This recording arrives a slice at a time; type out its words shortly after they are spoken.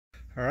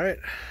All right,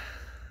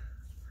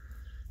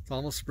 it's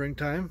almost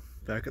springtime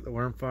back at the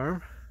worm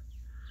farm.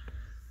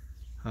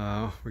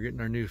 We're getting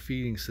our new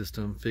feeding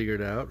system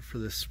figured out for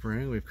this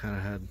spring. We've kind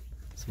of had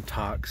some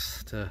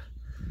talks to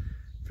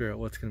figure out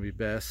what's going to be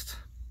best.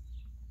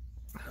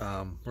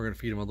 We're going to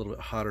feed them a little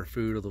bit hotter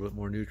food, a little bit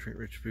more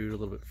nutrient-rich food, a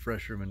little bit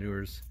fresher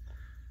manures.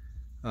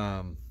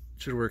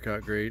 Should work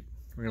out great.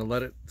 We're going to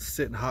let it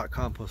sit in hot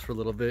compost for a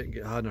little bit and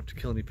get hot enough to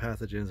kill any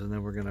pathogens, and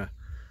then we're going to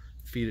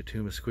feed it to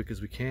them as quick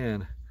as we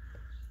can.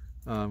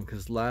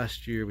 Because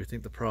last year we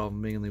think the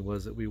problem mainly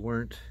was that we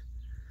weren't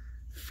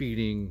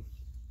feeding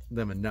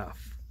them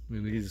enough. I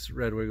mean, these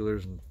red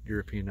wigglers and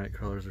European night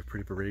crawlers are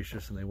pretty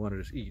voracious, and they wanted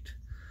us to eat.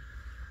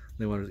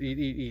 They wanted us to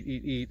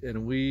eat,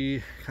 and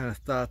we kind of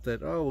thought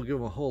that, oh, we'll give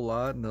them a whole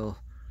lot and they'll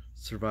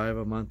survive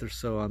a month or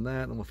so on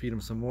that, and we'll feed them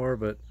some more.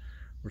 But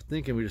we're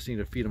thinking we just need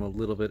to feed them a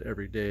little bit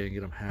every day and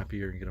get them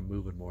happier and get them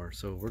moving more.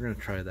 So we're going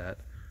to try that.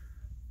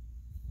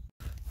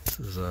 This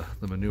is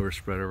the manure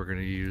spreader we're going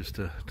to use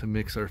to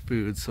mix our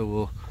food.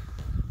 So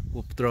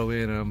we'll throw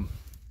in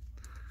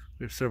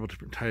we have several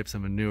different types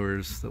of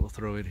manures that we'll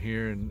throw in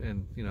here,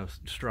 and you know,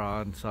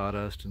 straw and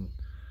sawdust and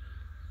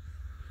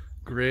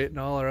grit and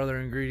all our other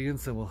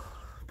ingredients, and we'll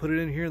put it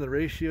in here in the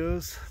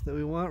ratios that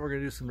we want. We're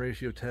going to do some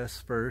ratio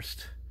tests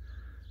first,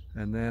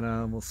 and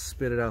then we'll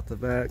spit it out the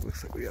back.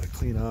 Looks like we got to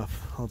clean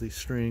off all these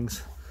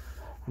strings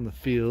from the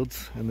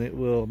fields, and it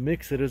will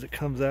mix it as it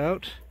comes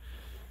out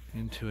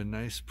into a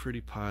nice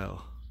pretty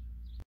pile.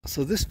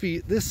 So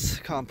this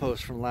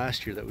compost from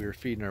last year that we were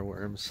feeding our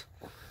worms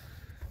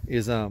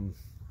is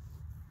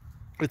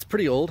it's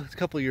pretty old. It's a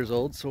couple of years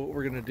old. So what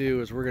we're going to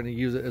do is we're going to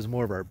use it as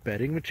more of our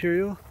bedding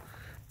material.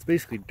 It's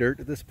basically dirt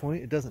at this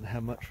point. It doesn't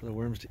have much for the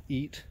worms to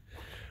eat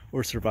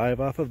or survive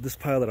off of. This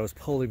pile that I was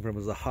pulling from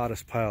was the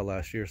hottest pile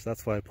last year, so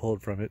that's why I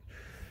pulled from it.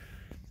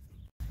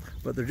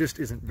 But there just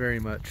isn't very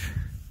much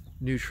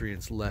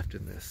nutrients left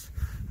in this.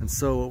 And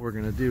so what we're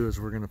going to do is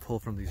we're going to pull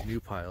from these new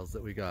piles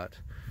that we got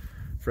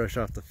fresh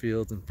off the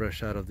fields and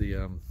fresh out of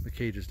the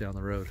cages down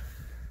the road.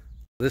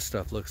 This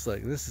stuff looks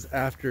like, this is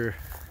after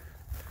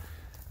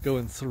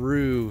going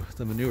through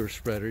the manure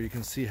spreader. You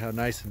can see how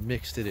nice and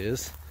mixed it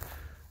is.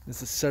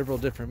 This is several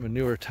different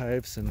manure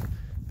types and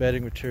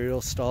bedding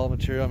material, stall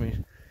material. I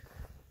mean,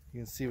 you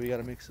can see we got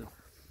a mix of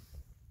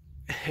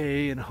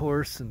hay and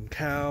horse and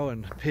cow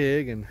and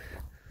pig and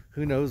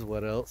who knows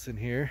what else in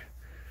here.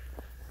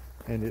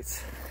 And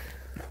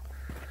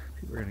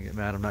we're gonna get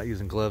mad I'm not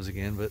using gloves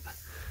again, but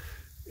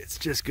it's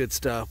just good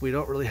stuff. We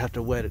don't really have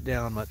to wet it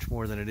down much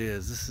more than it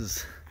is. This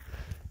is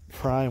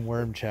prime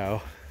worm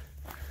chow.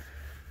 I'm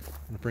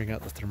gonna bring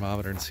out the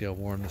thermometer and see how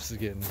warm this is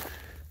getting.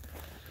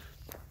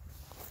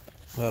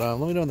 But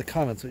let me know in the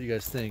comments what you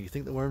guys think. You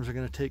think the worms are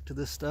gonna take to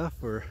this stuff,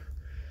 or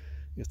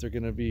if they're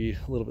gonna be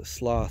a little bit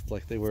slothed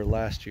like they were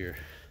last year?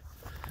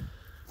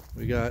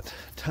 We got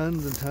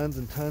tons and tons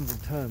and tons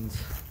and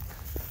tons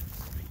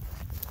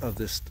of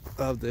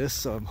this,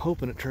 so I'm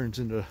hoping it turns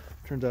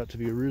out to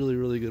be a really,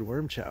 really good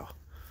worm chow.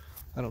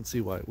 I don't see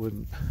why it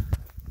wouldn't.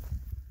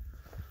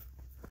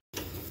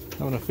 I'm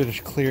gonna finish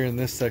clearing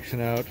this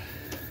section out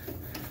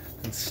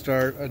and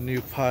start a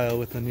new pile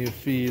with a new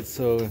feed,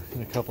 so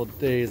in a couple of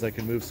days I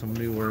can move some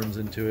new worms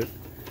into it.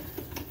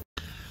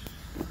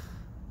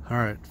 All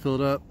right,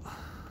 filled up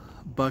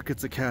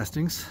buckets of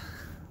castings,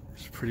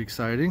 which is pretty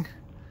exciting.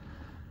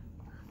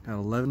 Got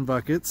 11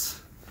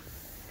 buckets.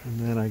 And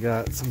then I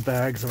got some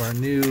bags of our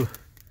new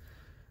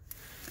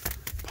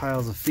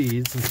piles of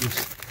feed. Since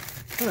there's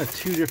kind of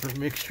two different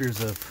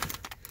mixtures of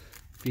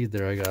feed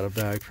there, I got a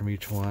bag from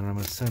each one. I'm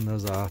going to send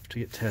those off to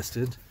get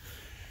tested.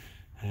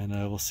 And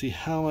we'll see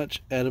how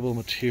much edible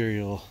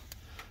material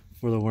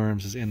for the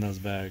worms is in those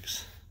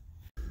bags.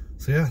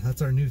 So yeah,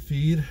 that's our new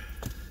feed.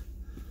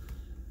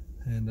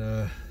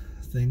 And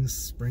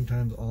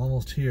springtime's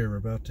almost here. We're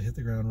about to hit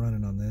the ground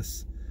running on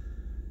this.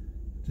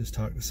 Just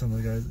talked to some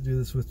of the guys that do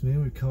this with me.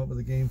 We've come up with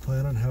a game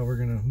plan on how we're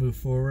going to move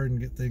forward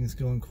and get things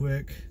going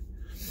quick.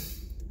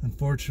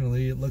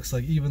 Unfortunately, it looks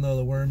like even though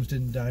the worms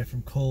didn't die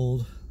from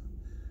cold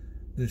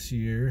this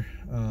year,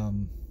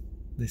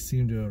 they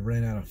seem to have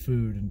ran out of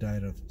food and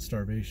died of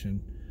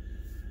starvation,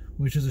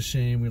 which is a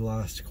shame. We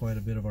lost quite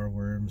a bit of our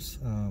worms,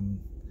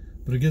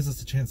 but it gives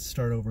us a chance to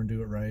start over and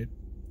do it right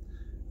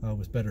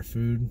with better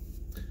food.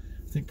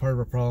 I think part of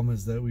our problem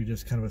is that we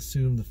just kind of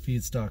assumed the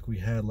feedstock we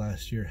had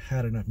last year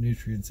had enough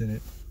nutrients in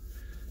it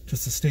to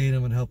sustain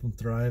them and help them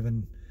thrive,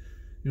 and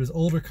it was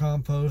older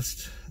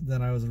compost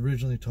than I was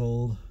originally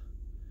told,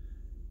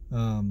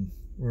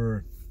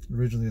 or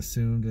originally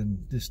assumed,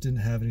 and just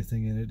didn't have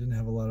anything in it. Didn't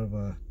have a lot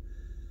of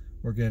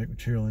organic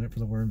material in it for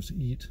the worms to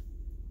eat.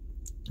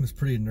 It was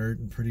pretty inert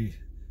and pretty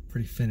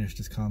finished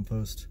as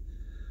compost,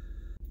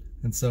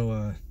 and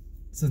so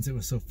since it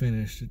was so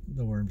finished,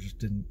 the worms just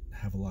didn't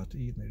have a lot to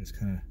eat, and they just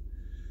kind of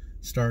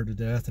starved to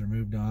death or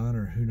moved on,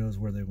 or who knows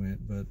where they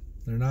went. But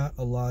they're not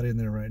a lot in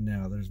there right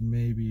now. There's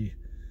maybe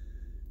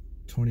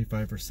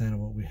 25% of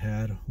what we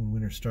had when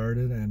winter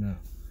started, and the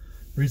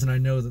reason I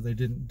know that they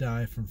didn't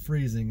die from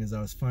freezing is I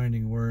was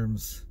finding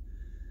worms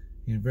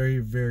in very,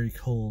 very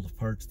cold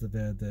parts of the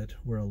bed that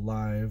were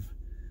alive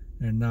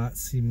and not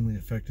seemingly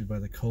affected by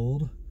the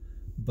cold,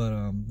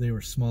 but they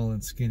were small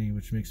and skinny,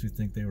 which makes me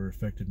think they were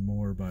affected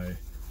more by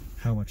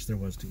how much there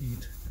was to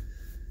eat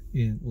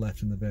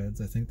left in the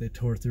beds. I think they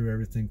tore through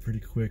everything pretty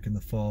quick in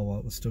the fall while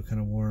it was still kind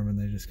of warm, and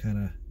they just kind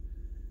of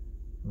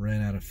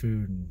ran out of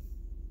food and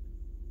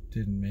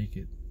didn't make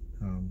it,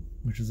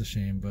 which is a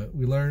shame. But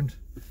we learned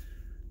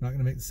not going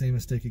to make the same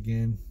mistake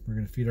again. We're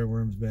going to feed our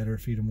worms better,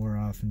 feed them more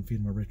often, feed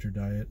them a richer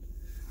diet.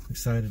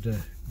 Excited to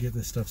get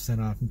this stuff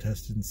sent off and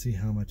tested and see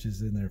how much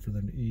is in there for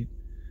them to eat.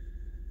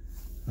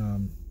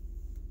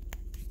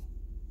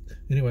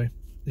 Anyway,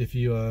 if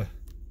you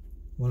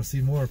want to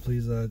see more,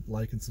 please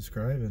like and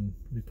subscribe, and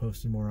we'll be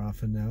posting more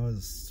often now.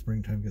 As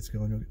springtime gets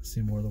going, you'll get to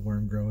see more of the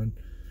worm growing,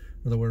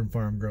 or the worm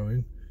farm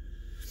growing.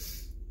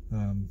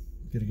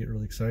 Gonna get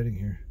really exciting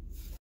here.